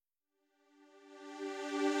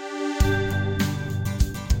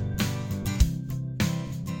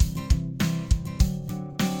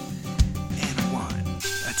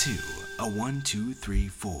A 1, 2, 3,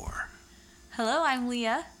 4. Hello, I'm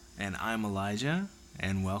Leah. And I'm Elijah,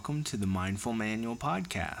 and welcome to the Mindful Manual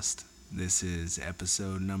podcast. This is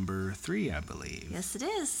episode number 3, I believe. Yes, it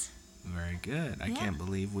is. Very good. I can't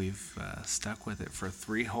believe we've stuck with it for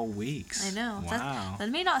 3 whole weeks. I know. Wow.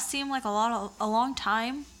 That may not seem like a long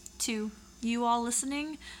time to you all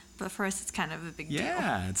listening, but for us, it's kind of a big deal.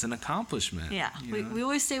 Yeah, it's an accomplishment. Yeah. We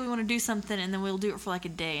always say we want to do something, and then we'll do it for like a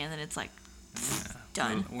day, and then it's like,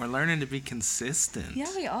 done. We're learning to be consistent. Yeah,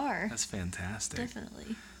 we are. That's fantastic.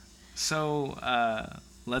 Definitely. So,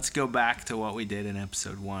 let's go back to what we did in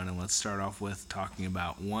episode 1, and let's start off with talking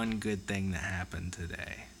about one good thing that happened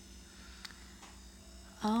today.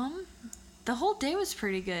 The whole day was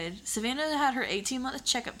pretty good. Savannah had her 18-month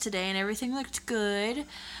checkup today, and everything looked good.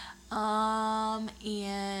 And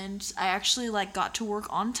I actually got to work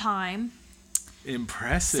on time.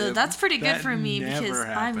 Impressive. So that's pretty good for me because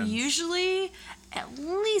happens. I'm usually at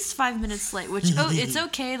least 5 minutes late, which it's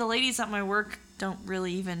okay. The ladies at my work don't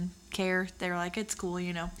really even care. They're like, it's cool,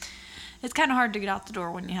 you know. It's kind of hard to get out the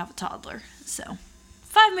door when you have a toddler. So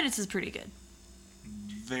 5 minutes is pretty good.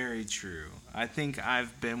 Very true. I think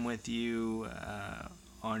I've been with you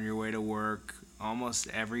on your way to work almost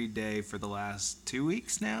every day for the last 2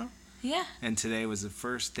 weeks now. Yeah. And today was the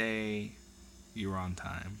first day you were on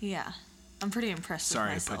time. Yeah. I'm pretty impressed with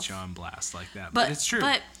myself. Sorry to put you on blast like that, but it's true.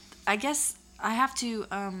 But I guess I have to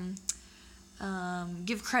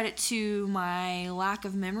give credit to my lack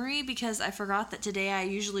of memory because I forgot that today I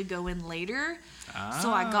usually go in later. So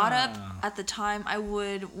I got up at the time I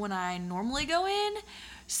would when I normally go in.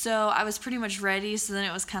 So I was pretty much ready. So then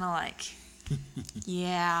it was kind of like,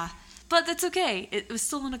 yeah. But that's okay. It was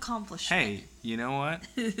still an accomplishment. Hey, you know what?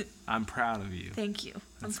 I'm proud of you. Thank you.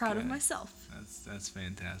 I'm proud of myself. That's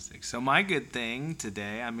fantastic. So my good thing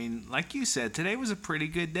today, I mean, like you said, today was a pretty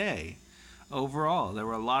good day. Overall, there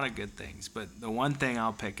were a lot of good things. But the one thing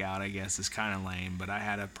I'll pick out, I guess, is kind of lame. But I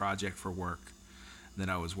had a project for work that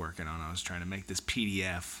I was working on. I was trying to make this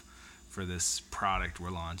PDF for this product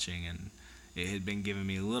we're launching. And it had been giving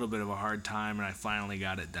me a little bit of a hard time. And I finally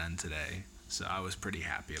got it done today. So I was pretty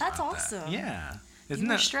happy about that. That's awesome. Yeah. You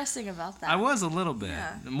were stressing about that. I was a little bit.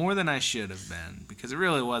 Yeah. More than I should have been. Because it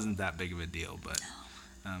really wasn't that big of a deal. But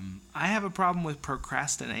I have a problem with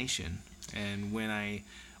procrastination. And when I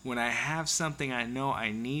have something I know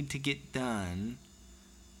I need to get done,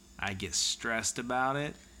 I get stressed about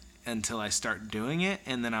it until I start doing it.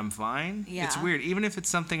 And then I'm fine. Yeah. It's weird. Even if it's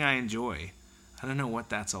something I enjoy. I don't know what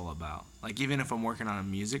that's all about. Like even if I'm working on a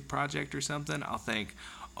music project or something, I'll think,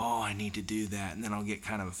 oh, I need to do that. And then I'll get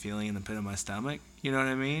kind of a feeling in the pit of my stomach. You know what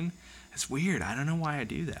I mean? It's weird. I don't know why I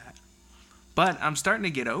do that. But I'm starting to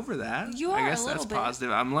get over that. You are I guess a little that's bit.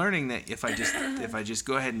 Positive. I'm learning that if I just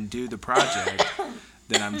go ahead and do the project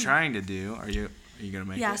that I'm trying to do, are you going to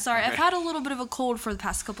make it? Yeah, sorry. Okay. I've had a little bit of a cold for the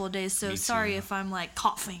past couple of days, so Me sorry too. if I'm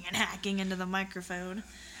coughing and hacking into the microphone.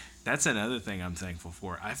 That's another thing I'm thankful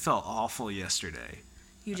for. I felt awful yesterday.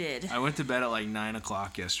 You did. I went to bed at 9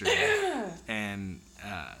 o'clock yesterday and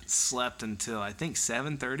slept until I think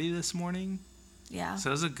 7:30 this morning. Yeah. So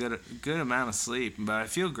it was a good amount of sleep, but I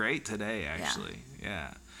feel great today actually.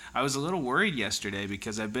 Yeah. I was a little worried yesterday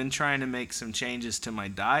because I've been trying to make some changes to my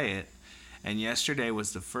diet, and yesterday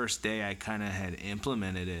was the first day I kind of had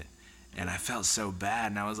implemented it, and I felt so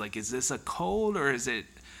bad, and I was like, is this a cold or is it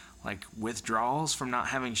withdrawals from not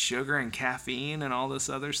having sugar and caffeine and all this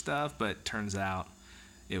other stuff? But turns out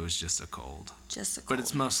it was just a cold. But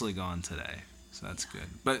it's mostly gone today, so that's good.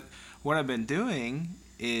 But what I've been doing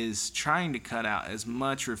is trying to cut out as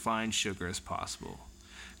much refined sugar as possible.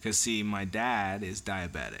 Because, see, my dad is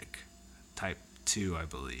diabetic, type 2, I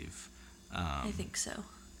believe. I think so.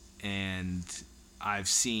 And I've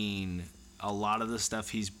seen a lot of the stuff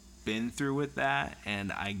he's been through with that,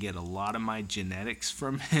 and I get a lot of my genetics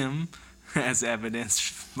from him, as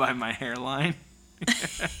evidenced by my hairline.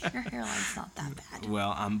 Your hairline's not that bad.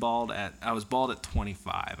 Well, I was bald at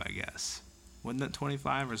 25, I guess. Wasn't it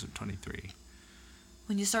 25 or was it 23?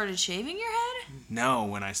 When you started shaving your head? No,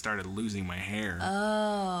 when I started losing my hair.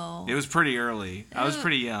 Oh. It was pretty early. I was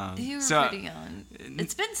pretty young. You were pretty young.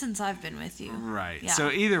 It's been since I've been with you. Right. Yeah.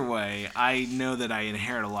 So either way, I know that I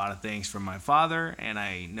inherit a lot of things from my father, and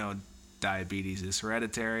I know diabetes is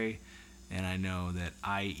hereditary, and I know that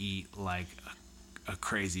I eat like a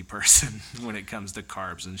crazy person when it comes to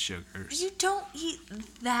carbs and sugars. You don't eat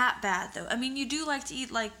that bad, though. I mean, you do like to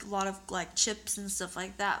eat a lot of chips and stuff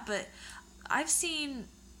like that, but I've seen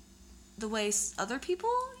the way other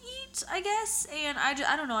people eat, I guess, and I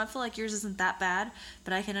don't know, I feel like yours isn't that bad,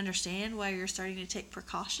 but I can understand why you're starting to take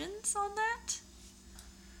precautions on that.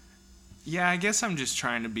 Yeah, I guess I'm just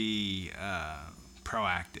trying to be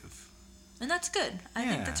proactive. And that's good. I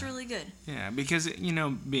think that's really good. Yeah, because,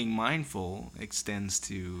 being mindful extends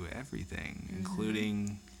to everything,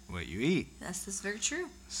 including what you eat. That's very true.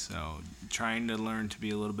 So trying to learn to be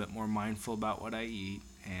a little bit more mindful about what I eat.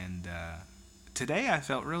 And today I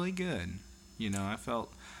felt really good. I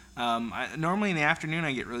felt... normally in the afternoon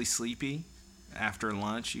I get really sleepy after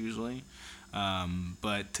lunch usually.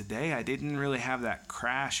 But today I didn't really have that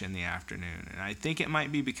crash in the afternoon. And I think it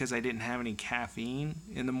might be because I didn't have any caffeine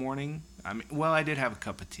in the morning. I did have a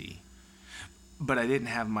cup of tea. But I didn't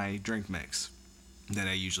have my drink mix that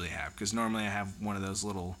I usually have. Because normally I have one of those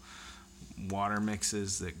little water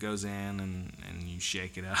mixes that goes in and you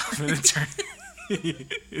shake it up. And it turns...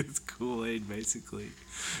 It's Kool-Aid, basically.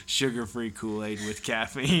 Sugar-free Kool-Aid with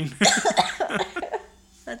caffeine.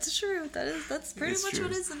 That's true. That's pretty much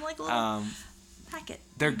what it is in like a little packet.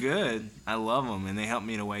 They're good. I love them, and they help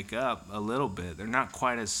me to wake up a little bit. They're not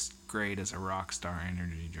quite as great as a Rockstar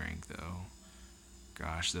energy drink, though.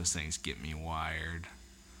 Gosh, those things get me wired.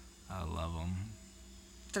 I love them.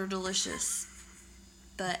 They're delicious.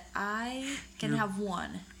 But I can have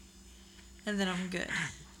one, and then I'm good.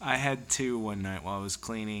 I had 2 one night while I was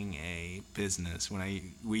cleaning a business.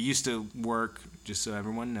 We used to work, just so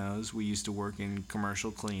everyone knows, we used to work in commercial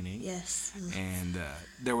cleaning. Yes. And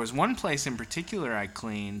there was one place in particular I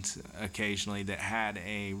cleaned occasionally that had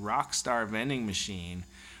a Rockstar vending machine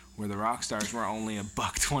where the Rockstars were only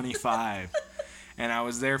 $1.25. And I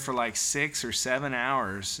was there for like 6 or 7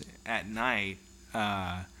 hours at night.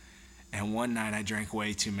 And one night I drank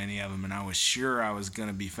way too many of them, and I was sure I was going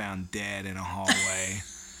to be found dead in a hallway.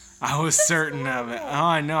 I was certain of it. Oh,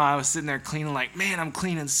 I know. I was sitting there cleaning like, man, I'm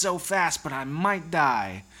cleaning so fast, but I might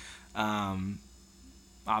die.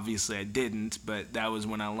 Obviously, I didn't, but that was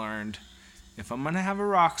when I learned if I'm going to have a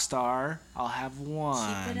Rockstar, I'll have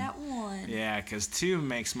one. Keep it at one. Yeah, because 2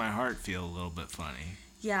 makes my heart feel a little bit funny.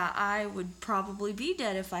 Yeah, I would probably be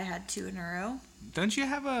dead if I had 2 in a row. Don't you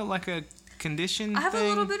have a condition I have thing? a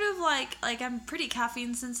little bit of like I'm pretty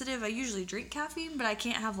caffeine sensitive. I usually drink caffeine, but I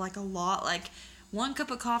can't have like a lot. Like 1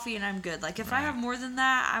 cup of coffee and I'm good. Like if I have more than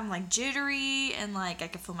that, I'm like jittery and like I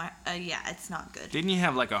can feel my it's not good. Didn't you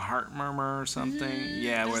have like a heart murmur or something? Mm-hmm.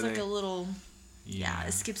 Yeah, there's like a little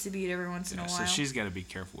it skips a beat every once in a while. So she's got to be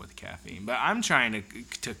careful with caffeine. But I'm trying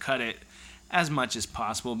to cut it as much as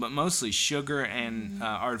possible, but mostly sugar and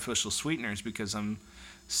artificial sweeteners, because I'm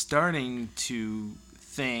starting to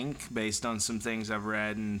think, based on some things I've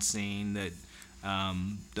read and seen, that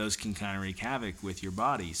those can kind of wreak havoc with your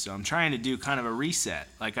body. So I'm trying to do kind of a reset.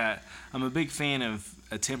 Like I'm a big fan of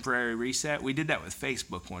a temporary reset. We did that with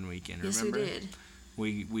Facebook one weekend, remember? Yes,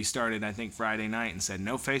 we did. We started, I think, Friday night and said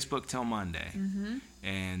no Facebook till Monday. Mm-hmm.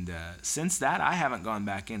 And since that, I haven't gone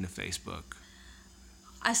back into Facebook.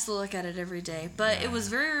 I still look at it every day. But it was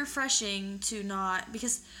very refreshing to not...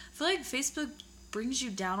 Because I feel like Facebook brings you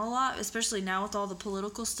down a lot, especially now with all the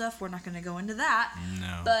political stuff. We're not going to go into that.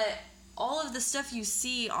 No. But all of the stuff you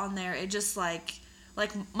see on there, it just like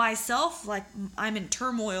myself, like I'm in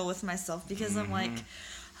turmoil with myself because I'm like...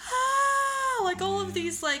 like all of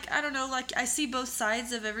these, like, I don't know, like I see both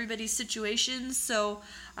sides of everybody's situations, so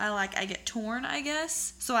I get torn, I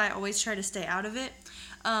guess, so I always try to stay out of it,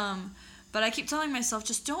 but I keep telling myself,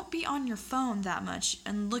 just don't be on your phone that much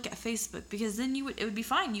and look at Facebook, because then it would be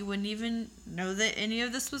fine, you wouldn't even know that any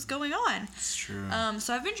of this was going on. It's true.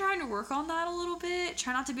 So I've been trying to work on that a little bit,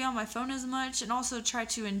 try not to be on my phone as much, and also try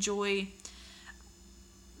to enjoy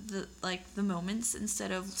the moments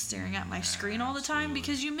instead of staring at my screen all the time,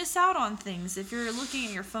 because you miss out on things if you're looking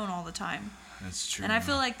at your phone all the time. That's true. And I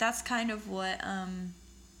feel like that's kind of what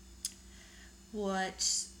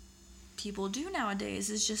people do nowadays,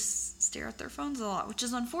 is just stare at their phones a lot, which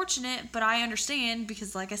is unfortunate, but I understand,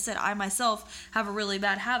 because like I said, I myself have a really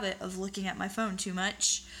bad habit of looking at my phone too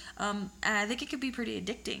much. And I think it could be pretty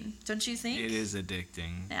addicting, don't you think? It is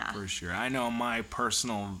addicting, yeah, for sure. I know my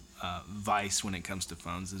personal vice when it comes to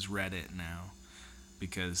phones is Reddit now,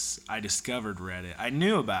 because I discovered Reddit. I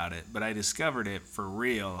knew about it, but I discovered it for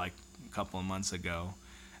real like a couple of months ago.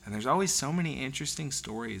 And there's always so many interesting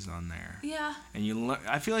stories on there. Yeah. And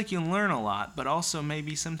I feel like you learn a lot, but also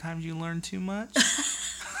maybe sometimes you learn too much.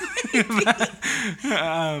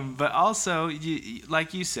 But also,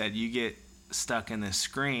 like you said, you get stuck in this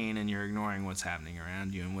screen and you're ignoring what's happening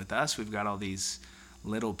around you. And with us, we've got all these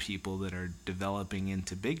little people that are developing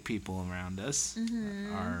into big people around us.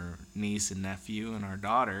 Mm-hmm. Our niece and nephew and our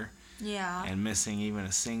daughter. Yeah. And missing even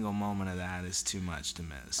a single moment of that is too much to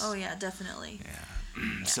miss. Oh, yeah, definitely.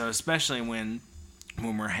 Yeah. So especially when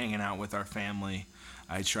we're hanging out with our family,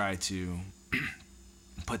 I try to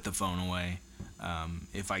put the phone away.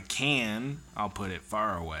 If I can, I'll put it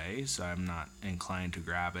far away so I'm not inclined to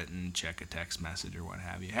grab it and check a text message or what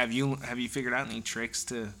have you. Have you figured out any tricks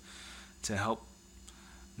to help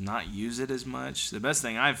not use it as much? The best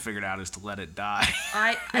thing I've figured out is to let it die.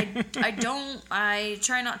 I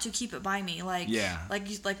try not to keep it by me. Like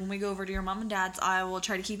when we go over to your mom and dad's, I will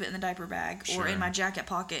try to keep it in the diaper bag or in my jacket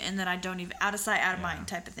pocket, and then I don't even, out of sight, out of mind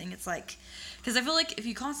type of thing. It's like, because I feel like if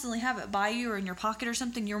you constantly have it by you or in your pocket or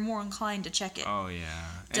something, you're more inclined to check it. Oh, yeah.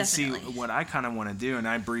 Definitely. And see, what I kind of want to do, and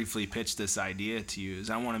I briefly pitched this idea to you,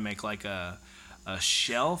 is I want to make like a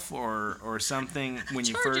shelf or something when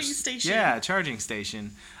you first... Station. Yeah, a charging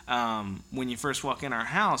station. When you first walk in our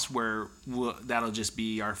house, where that'll just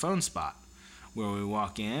be our phone spot. Where we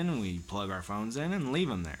walk in, we plug our phones in and leave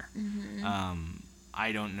them there. Mm-hmm.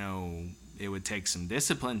 I don't know... It would take some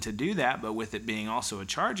discipline to do that, but with it being also a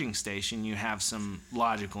charging station, you have some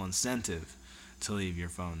logical incentive to leave your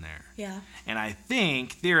phone there. Yeah. And I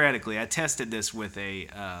think, theoretically, I tested this with a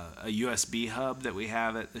USB hub that we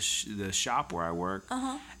have at the shop where I work,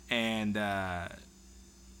 and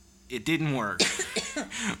it didn't work.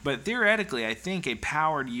 But theoretically, I think a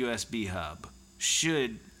powered USB hub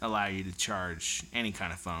should allow you to charge any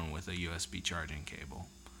kind of phone with a USB charging cable.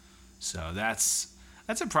 So that's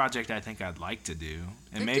a project I think I'd like to do.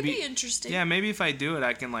 And it could be interesting. Yeah, maybe if I do it,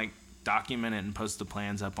 I can like document it and post the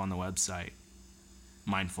plans up on the website.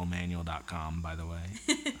 Mindfulmanual.com, by the way.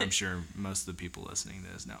 I'm sure most of the people listening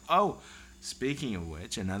to this know. Oh, speaking of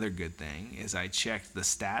which, another good thing is I checked the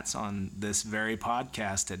stats on this very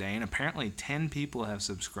podcast today, and apparently 10 people have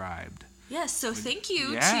subscribed. Yes, so thank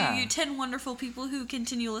you to you 10 wonderful people who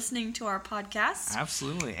continue listening to our podcast.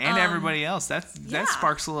 Absolutely. And everybody else. That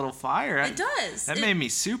sparks a little fire. It does. That made me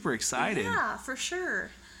super excited. Yeah, for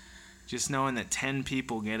sure. Just knowing that 10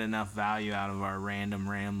 people get enough value out of our random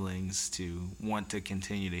ramblings to want to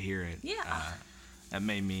continue to hear it. Yeah. That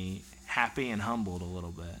made me happy and humbled a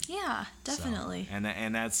little bit. Yeah, definitely. So,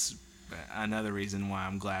 and that's another reason why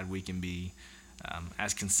I'm glad we can be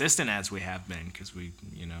as consistent as we have been, because we,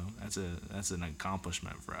 that's an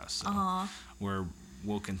accomplishment for us. So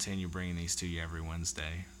we'll continue bringing these to you every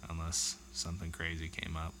Wednesday, unless something crazy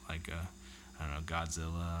came up, like I don't know,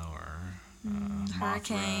 Godzilla or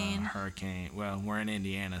hurricane. Well, we're in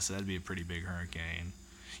Indiana, so that'd be a pretty big hurricane.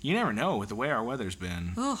 You never know with the way our weather's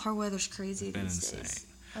been. Oh, our weather's crazy these insane. Days.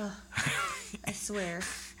 Oh, I swear.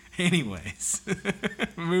 Anyways,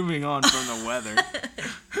 moving on from the weather.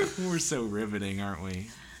 We're so riveting, aren't we?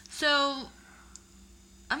 So,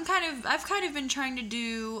 I've kind of been trying to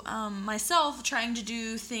do trying to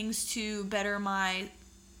do things to better my,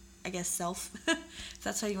 I guess, self, if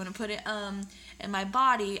that's how you want to put it, and my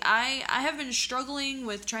body. I have been struggling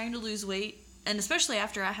with trying to lose weight, and especially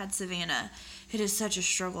after I had Savannah, it is such a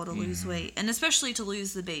struggle to lose weight, and especially to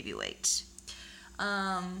lose the baby weight.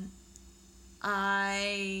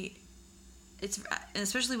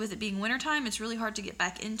 Especially with it being wintertime, it's really hard to get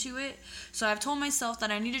back into it. So I've told myself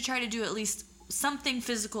that I need to try to do at least something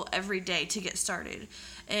physical every day to get started.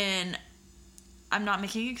 And I'm not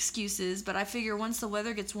making excuses, but I figure once the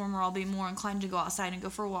weather gets warmer, I'll be more inclined to go outside and go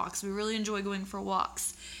for walks. We really enjoy going for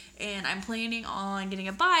walks. And I'm planning on getting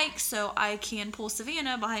a bike so I can pull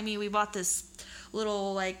Savannah behind me. We bought this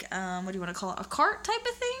little, what do you want to call it? A cart type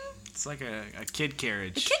of thing? It's like a kid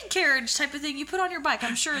carriage. A kid carriage type of thing you put on your bike.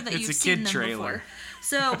 I'm sure that you've seen them trailer. Before.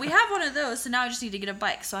 So we have one of those, so now I just need to get a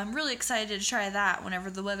bike. So I'm really excited to try that whenever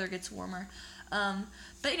the weather gets warmer.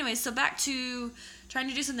 But anyway, so back to trying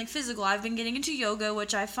to do something physical. I've been getting into yoga,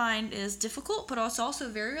 which I find is difficult, but also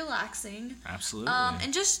very relaxing. Absolutely.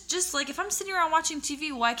 And just like if I'm sitting around watching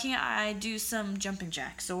TV, why can't I do some jumping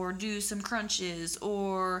jacks or do some crunches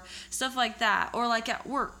or stuff like that? Or like at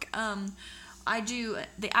work, I do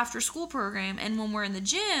the after school program, and when we're in the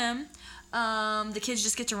gym, the kids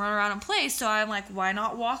just get to run around and play. So I'm like, why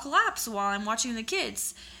not walk laps while I'm watching the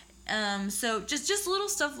kids? So just little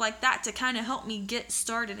stuff like that to kind of help me get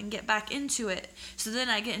started and get back into it. So then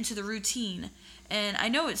I get into the routine, and I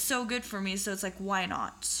know it's so good for me. So it's like, why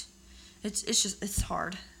not? It's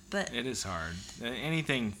hard, but it is hard.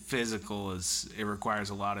 Anything physical it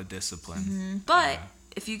requires a lot of discipline. Mm-hmm. But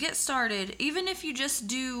if you get started, even if you just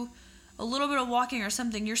do a little bit of walking or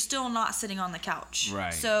something, you're still not sitting on the couch.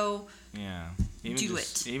 Right. So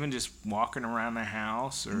even just walking around the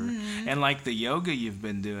house, or and like the yoga you've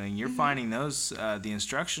been doing, you're finding those the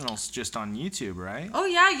instructionals just on YouTube, right? Oh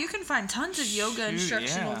yeah, you can find tons of yoga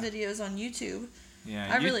instructional videos on YouTube. Yeah,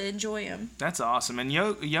 I really enjoy them. That's awesome, and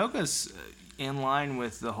yoga's in line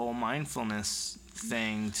with the whole mindfulness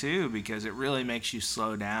thing too, because it really makes you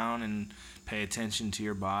slow down and pay attention to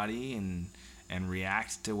your body and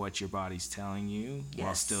react to what your body's telling you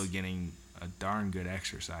while still getting a darn good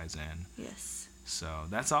exercise in. Yes. So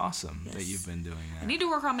that's awesome that you've been doing that. I need to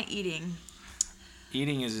work on my eating.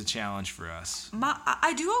 Eating is a challenge for us.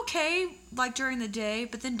 I do okay, like, during the day,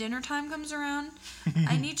 but then dinner time comes around.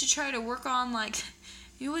 I need to try to work on, like,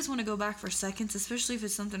 you always want to go back for seconds, especially if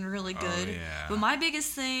it's something really good. Oh, yeah. But my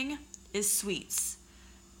biggest thing is sweets.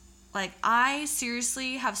 Like, I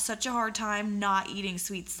seriously have such a hard time not eating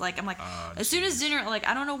sweets. Like, I'm like, as soon as dinner, like,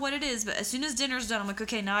 I don't know what it is, but as soon as dinner's done, I'm like,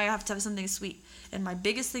 okay, now I have to have something sweet. And my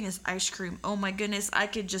biggest thing is ice cream. Oh my goodness, I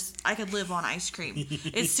could live on ice cream.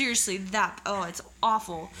 It's seriously it's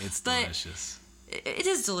awful. It's delicious. It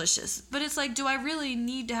is delicious. But it's like, do I really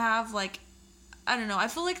need to have, like, I don't know. I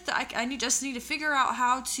feel like I just need to figure out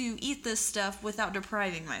how to eat this stuff without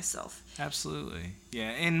depriving myself. Absolutely.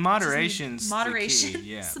 Yeah, in moderation's moderation. The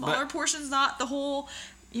key. Yeah. Smaller portions, not the whole,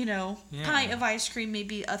 pint of ice cream,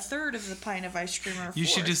 maybe a third of the pint of ice cream or a fourth. You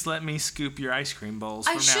should just let me scoop your ice cream bowls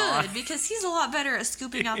from now on. I should, because he's a lot better at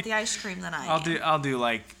scooping out the ice cream than I am. I'll do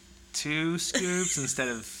like 2 scoops instead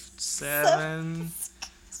of 7.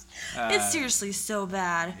 It's seriously so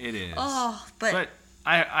bad. It is. Oh, but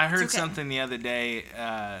I heard something the other day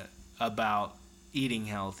about eating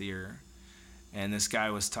healthier, and this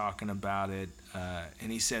guy was talking about it, and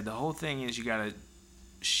he said the whole thing is you got to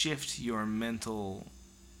shift your mental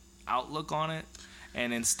outlook on it,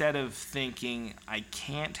 and instead of thinking I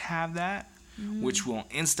can't have that, which will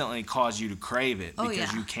instantly cause you to crave it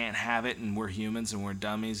because you can't have it, and we're humans and we're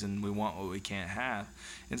dummies and we want what we can't have.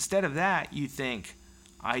 Instead of that, you think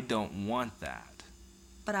I don't want that.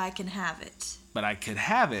 But I can have it. But I could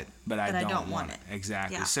have it, but I don't want it.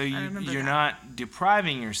 Exactly. Yeah, so you're not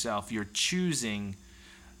depriving yourself. You're choosing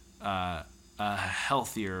a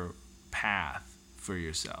healthier path for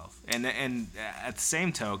yourself. And at the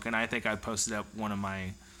same token, I think I posted up one of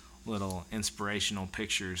my little inspirational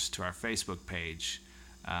pictures to our Facebook page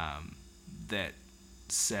that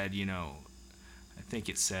said, I think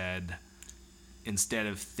it said, instead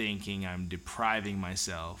of thinking I'm depriving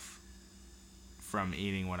myself from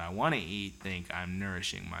eating what I want to eat, think I'm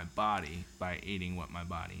nourishing my body by eating what my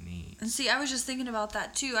body needs. And see, I was just thinking about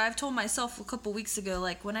that too. I've told myself a couple weeks ago,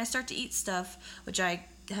 like, when I start to eat stuff, which I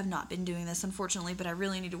have not been doing this, unfortunately, but I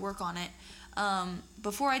really need to work on it.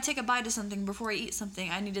 Before I take a bite of something, before I eat something,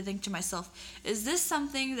 I need to think to myself, is this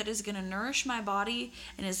something that is going to nourish my body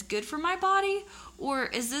and is good for my body? Or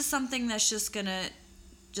is this something that's just going to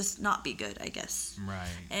just not be good, I guess. Right.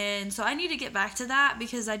 And so I need to get back to that,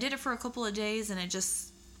 because I did it for a couple of days and it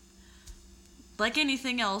just, like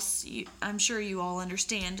anything else, I'm sure you all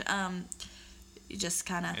understand, you just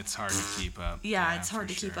kind of... It's hard to keep up. Yeah, it's hard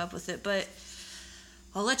to keep up with it, but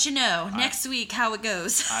I'll let you know next week how it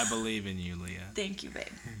goes. I believe in you, Leah. Thank you, babe.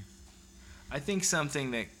 I think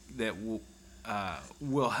something that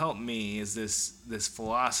will help me is this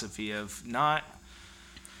philosophy of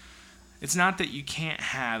it's not that you can't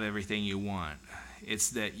have everything you want.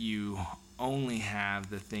 It's that you only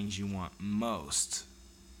have the things you want most,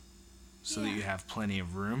 so that you have plenty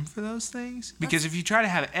of room for those things. Because if you try to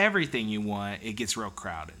have everything you want, it gets real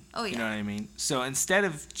crowded. Oh, yeah. You know what I mean? So instead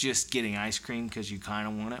of just getting ice cream because you kind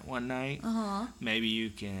of want it one night, maybe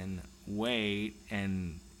you can wait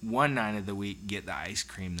and one night of the week get the ice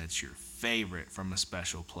cream that's your favorite from a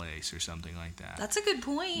special place or something like that. That's a good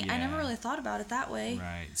point. Yeah. I never really thought about it that way.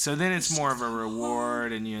 Right. So then it's more of a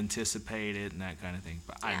reward and you anticipate it and that kind of thing.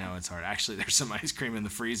 But I know it's hard. Actually, there's some ice cream in the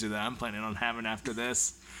freezer that I'm planning on having after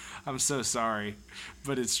this. I'm so sorry,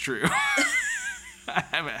 but it's true. I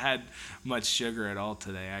haven't had much sugar at all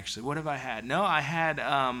today, actually. What have I had? No,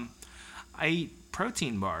 I eat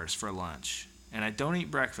protein bars for lunch, and I don't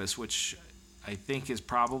eat breakfast, which I think is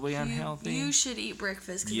probably unhealthy. You should eat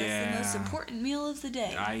breakfast, because that's the most important meal of the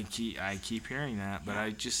day. I keep hearing that, but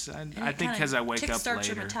I think because I wake up later. Kickstarts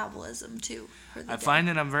your metabolism too. I find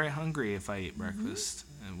that I'm very hungry if I eat breakfast,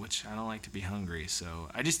 which I don't like to be hungry, so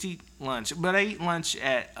I just eat lunch. But I eat lunch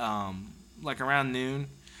at like around noon,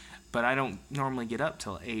 but I don't normally get up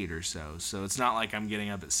till 8 or so. So it's not like I'm getting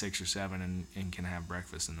up at 6 or 7 and can have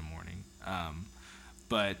breakfast in the morning.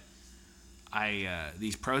 But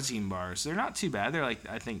these protein bars, they're not too bad. They're like,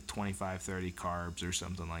 I think 25, 30 carbs or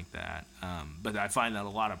something like that. But I find that a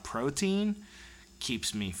lot of protein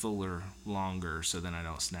keeps me fuller longer, so then I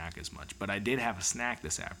don't snack as much. But I did have a snack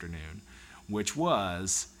this afternoon, which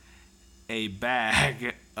was a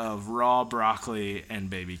bag of raw broccoli and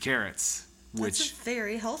baby carrots. That's a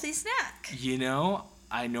very healthy snack.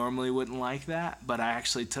 I normally wouldn't like that, but I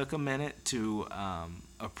actually took a minute to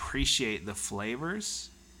appreciate the flavors.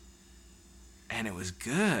 And it was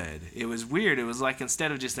good. It was weird. It was like,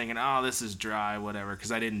 instead of just thinking, oh, this is dry, whatever,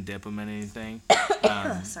 because I didn't dip them in anything.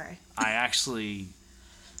 Sorry. I actually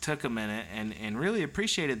took a minute and really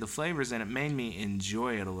appreciated the flavors, and it made me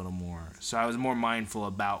enjoy it a little more. So I was more mindful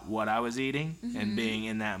about what I was eating and being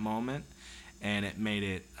in that moment, and it made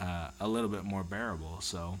it a little bit more bearable.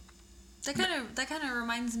 So that kind of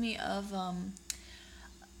reminds me of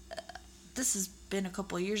this has been a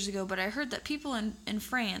couple of years ago, but I heard that people in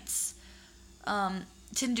France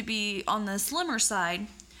tend to be on the slimmer side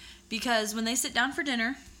because when they sit down for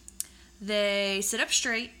dinner, they sit up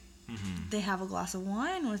straight. They have a glass of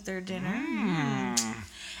wine with their dinner,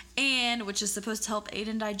 and which is supposed to help aid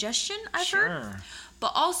in digestion, I've heard.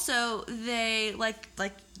 But also they like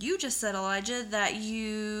you just said, Elijah, that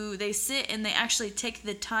they sit and they actually take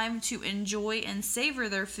the time to enjoy and savor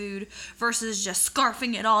their food versus just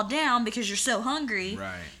scarfing it all down because you're so hungry.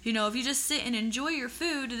 Right. You know, if you just sit and enjoy your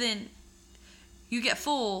food, then you get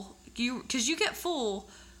full. You get full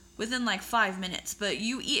within like 5 minutes. But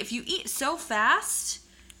if you eat so fast,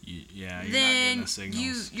 you're not then getting the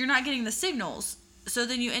signals. you're not getting the signals. So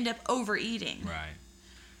then you end up overeating. Right.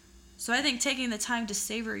 So I think taking the time to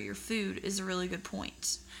savor your food is a really good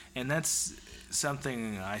point. And that's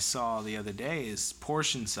something I saw the other day is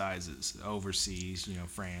portion sizes overseas,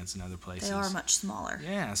 France and other places. They are much smaller.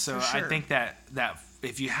 Yeah, so for sure. I think that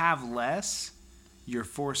if you have less, you're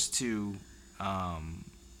forced to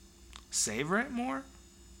savor it more.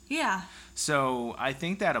 Yeah. So I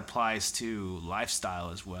think that applies to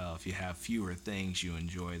lifestyle as well. If you have fewer things, you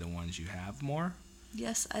enjoy the ones you have more.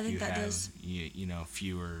 Yes, I think that does.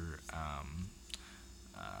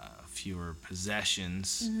 Fewer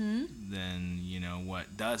possessions, then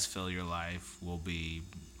what does fill your life will be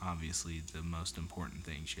obviously the most important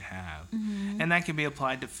things you have, and that can be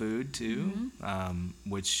applied to food too.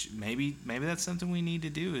 Which maybe that's something we need to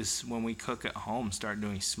do is when we cook at home, start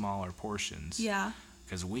doing smaller portions. Yeah.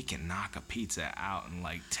 Because we can knock a pizza out in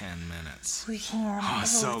like 10 minutes. We can. Oh,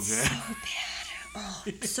 so good. So bad. Oh,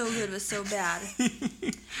 so good but so bad.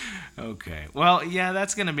 Okay. Well, yeah,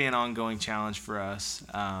 that's going to be an ongoing challenge for us.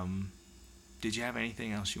 Did you have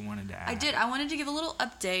anything else you wanted to add? I did. I wanted to give a little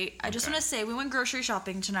update. I just want to say we went grocery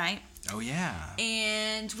shopping tonight. Oh, yeah.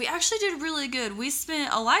 And we actually did really good.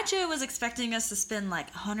 Elijah was expecting us to spend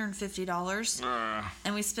like $150.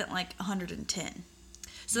 And we spent like $110.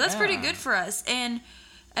 So that's pretty good for us. And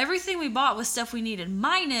everything we bought was stuff we needed,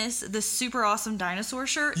 minus the super awesome dinosaur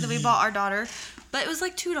shirt that we bought our daughter. But it was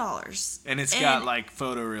like $2. And it's got like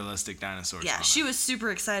photorealistic dinosaurs. Yeah, she was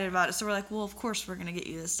super excited about it. So we're like, well, of course we're going to get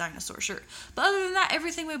you this dinosaur shirt. But other than that,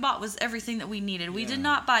 everything we bought was everything that we needed. We did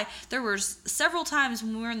not buy. There were several times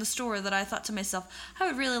when we were in the store that I thought to myself, I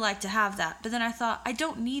would really like to have that. But then I thought, I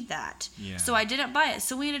don't need that. Yeah. So I didn't buy it.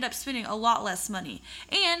 So we ended up spending a lot less money.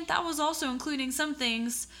 And that was also including some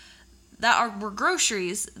things that were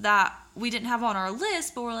groceries that we didn't have on our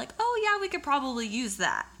list, but we're like, oh yeah, we could probably use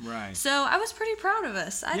that. Right. So I was pretty proud of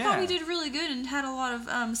us. I thought we did really good and had a lot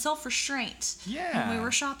of self-restraint when we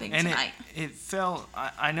were shopping tonight. It felt,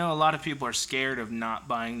 I know a lot of people are scared of not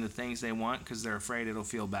buying the things they want because they're afraid it'll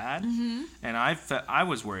feel bad. And I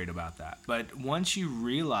was worried about that. But once you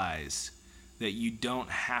realize that you don't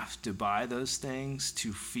have to buy those things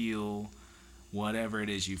to feel whatever it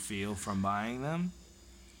is you feel from buying them,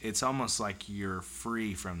 it's almost like you're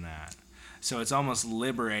free from that. So it's almost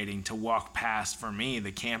liberating to walk past, for me,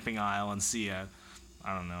 the camping aisle and see a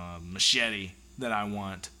machete that I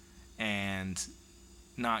want and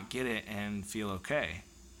not get it and feel okay.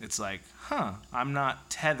 It's like, I'm not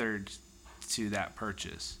tethered to that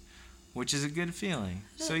purchase, which is a good feeling.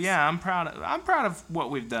 So yeah, I'm proud of what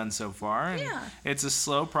we've done so far. And it's a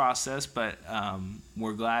slow process, but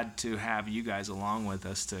we're glad to have you guys along with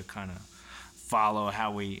us to kind of follow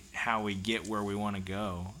how we get where we want to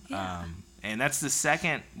go. And that's the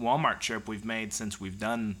second Walmart trip we've made since we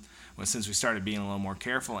started being a little more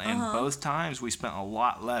careful, and both times we spent a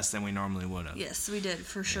lot less than we normally would have. Yes, we did,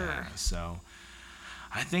 for sure. Yeah, so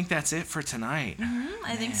I think that's it for tonight.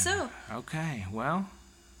 I think so. Okay, well,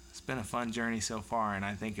 it's been a fun journey so far, and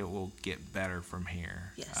I think it will get better from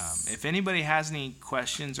here. Yes. If anybody has any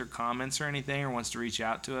questions or comments or anything, or wants to reach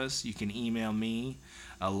out to us, you can email me,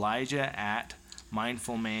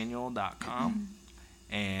 Elijah@mindfulmanual.com.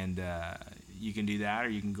 And you can do that, or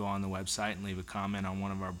you can go on the website and leave a comment on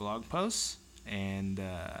one of our blog posts. And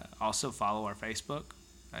also follow our Facebook.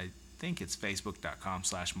 I think it's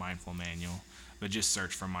facebook.com/mindfulmanual. But just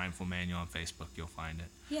search for Mindful Manual on Facebook. You'll find it.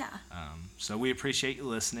 Yeah. So we appreciate you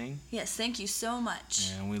listening. Yes, thank you so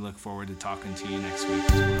much. And we look forward to talking to you next week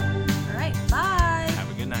as well. All right, bye.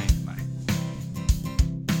 Have a good night.